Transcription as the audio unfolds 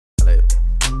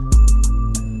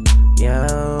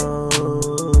Yo,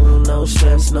 no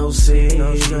stress, no seeds.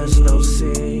 No stress, no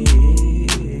seeds.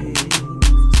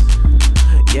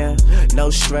 Yeah, no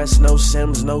stress, no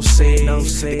Sims, no seeds. No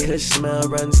seeds. The kush smell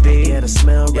runs deep. Yeah, the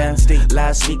smell runs deep.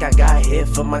 Last week I got hit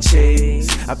for my cheese.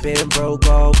 I've been broke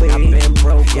all week.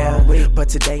 All week. But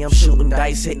today I'm shooting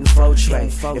dice, hitting 4 tray.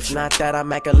 If not that, I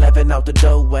make 11 out the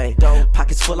doorway.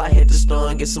 Pockets full, I hit the store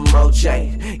and get some Roche.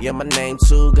 Yeah, my name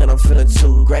too good, I'm feeling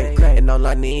too great. And all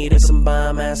I need is some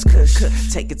bomb ass kush.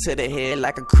 Take it to the head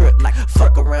like a crook. Like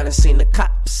fuck around and seen the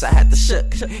cops. I had to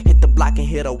shook. Hit the block and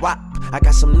hit a wop. I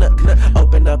got some nook.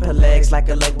 Opened up her legs like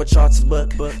a leg with charts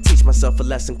book. Teach myself a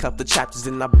lesson, cup the chapters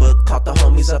in my book. Caught the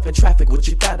homies up in traffic. What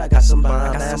you thought? I got some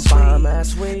bomb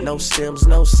ass weed. No stems,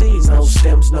 no seeds. No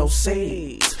stems, no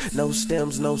seeds. No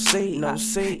stems, no seeds. No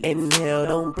seeds. Inhale,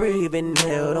 don't breathe.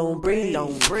 Inhale, don't breathe.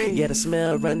 Don't breathe. Yeah, the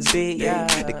smell runs deep. Yeah,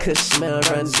 the kush smell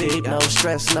runs deep. No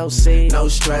stress, no seeds. No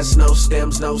stress, no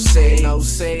stems, no seeds. No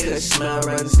seeds. Kush smell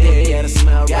runs deep. Yeah, the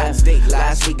smell runs deep.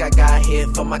 Last week I got hit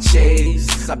for my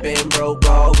cheese. I've been broke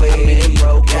all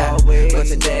week. But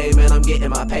today, man, I'm getting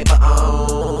my paper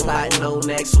on. Plotting on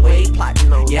next week.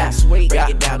 Plotting on next week. Break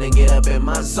it down and get up in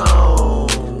my zone.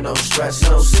 No stress,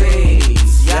 no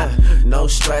seeds. Yeah, no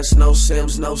stress, no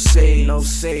Sims, no seeds. No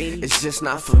seeds. It's just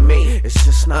not for me. It's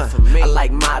just not for me. I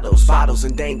like models, bottles,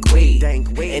 and dank weed.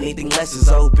 Anything less is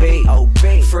OB.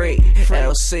 Free.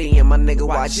 LC and my nigga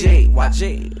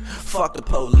YG. Fuck the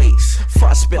police.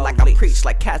 I spit like I preach,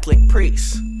 like Catholic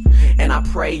priests. And I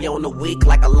pray on the weak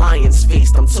like a lion's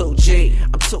feast. I'm 2G,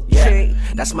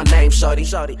 that's my name, shorty.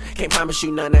 Can't promise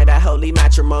you none of that holy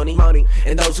matrimony.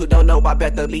 And those who don't know, I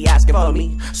bet they'll be asking for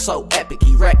me. So epic,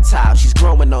 erectile, she's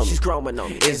growing on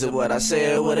me. Is it what I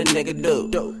said, what a nigga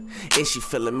do? Is she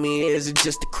feeling me, is it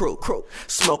just a crew?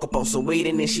 Smoke up on some weed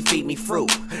and then she feed me fruit.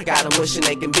 Got them wishing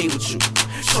they can be with you.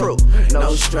 True.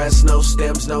 No stress, no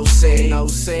stems, no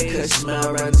seeds. Kush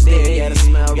smell runs deep. Yeah, the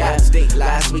smell runs deep.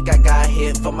 Last week I got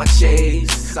hit for my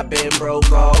cheese. I've been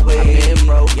broke all week.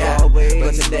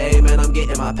 But today, man, I'm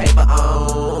getting my paper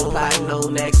on. Plotting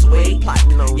on next week.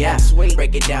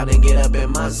 Break it down and get up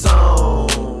in my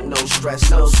zone. No stress,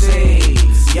 no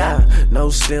seeds. Yeah, no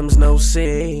stems, no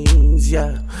seeds.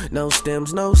 Yeah, no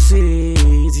stems, no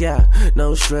seeds. Yeah,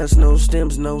 no stress, no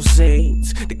stems, no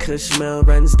seeds. The kush smell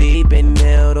runs deep.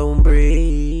 Inhale, don't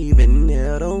breathe.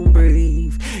 Inhale, don't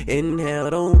breathe. Inhale,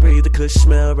 don't breathe. The kush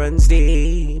smell runs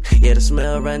deep. Yeah, the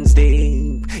smell runs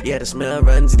deep. Yeah, the smell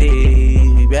runs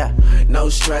deep. Yeah, no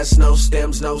stress, no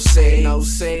stems, no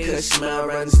seeds. Kush smell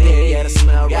runs deep. Yeah, the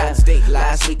smell runs deep.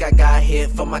 Last week I got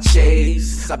hit for my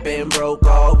cheese. I've been broke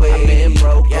all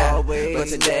week. But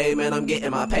today, man, I'm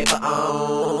getting my paper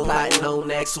on. Plotting on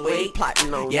next week.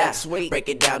 Break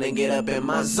it down and get up in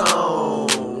my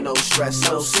zone. No stress,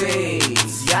 no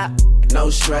seeds. Yeah. No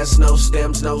stress, no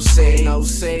stems, no seeds.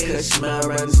 Kush smell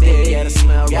runs deep. Yeah, the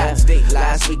smell runs deep.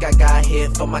 Last week I got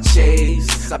hit for my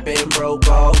cheese. I've been broke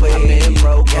all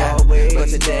week. But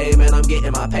today, man, I'm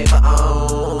getting my paper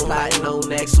on. Plotting on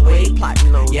next week.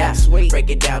 Break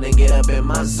it down and get up in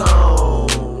my zone.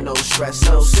 No stress,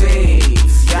 no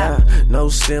seeds. Yeah, no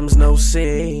stems, no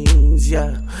seeds.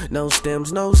 Yeah, no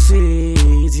stems, no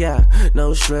seeds. Yeah,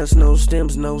 no stress, no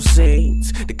stems, no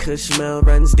seeds. The kush smell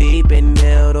runs deep.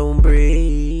 Inhale, don't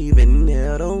breathe.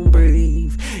 Inhale, don't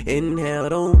breathe. Inhale,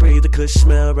 don't breathe. The kush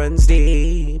smell runs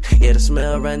deep. Yeah, the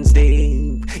smell runs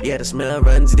deep. Yeah, the smell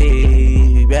runs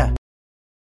deep. Yeah.